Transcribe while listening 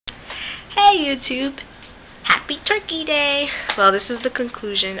YouTube. Happy Turkey Day. Well, this is the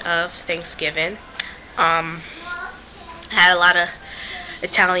conclusion of Thanksgiving. I had a lot of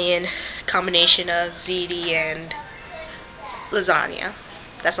Italian combination of ziti and lasagna.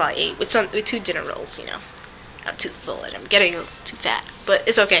 That's all I ate with 2 dinner rolls, you know. I'm too full and I'm getting too fat, but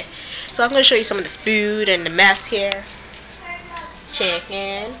it's okay. So I'm going to show you some of the food and the mess here.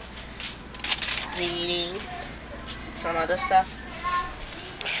 Chicken, ziti, some other stuff.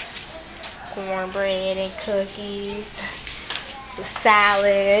 Cornbread and cookies, the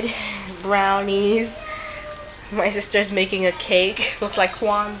salad, brownies. My sister's making a cake. Looks like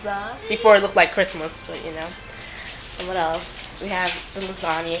Kwanzaa. Before it looked like Christmas, but you know. And what else? We have the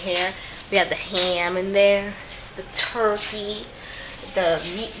lasagna here. We have the ham in there, the turkey, the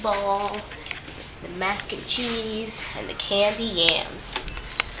meatball, the mac and cheese, and the candy yams.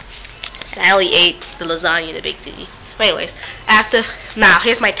 And I only ate the lasagna and the baked ziti. But anyways, now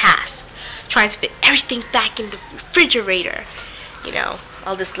here's my task. Trying to fit everything back in the refrigerator. You know,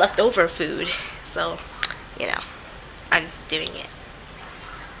 all this leftover food. So, you know, I'm doing it.